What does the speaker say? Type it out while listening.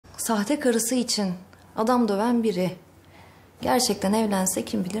Sahte karısı için adam döven biri gerçekten evlense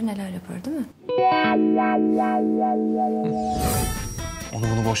kim bilir neler yapar, değil mi? Onu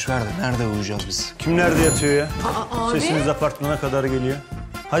bunu boş ver de nerede uyuyacağız biz? Kim nerede yatıyor ya? Abi. Sesiniz apartmana kadar geliyor.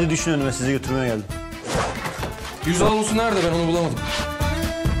 Hadi düşün önüme, sizi götürmeye geldim. Yüz havlusu nerede, ben onu bulamadım.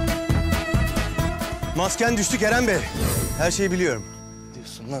 Masken düştü Kerem Bey. Her şeyi biliyorum.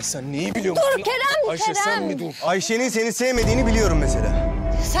 Diyorsun lan, sen neyi biliyorsun? Dur Kerem, Ayşe Kerem. sen mi dur? Ayşe'nin seni sevmediğini biliyorum mesela.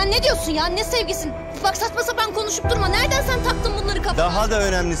 Sen ne diyorsun ya? Ne sevgisin? Bak saçma sapan konuşup durma. Nereden sen taktın bunları kafana? Daha da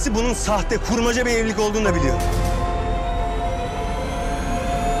önemlisi bunun sahte, kurmaca bir evlilik olduğunu da biliyorum.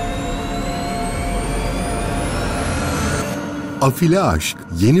 Afili Aşk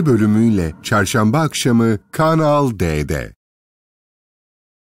yeni bölümüyle çarşamba akşamı Kanal D'de.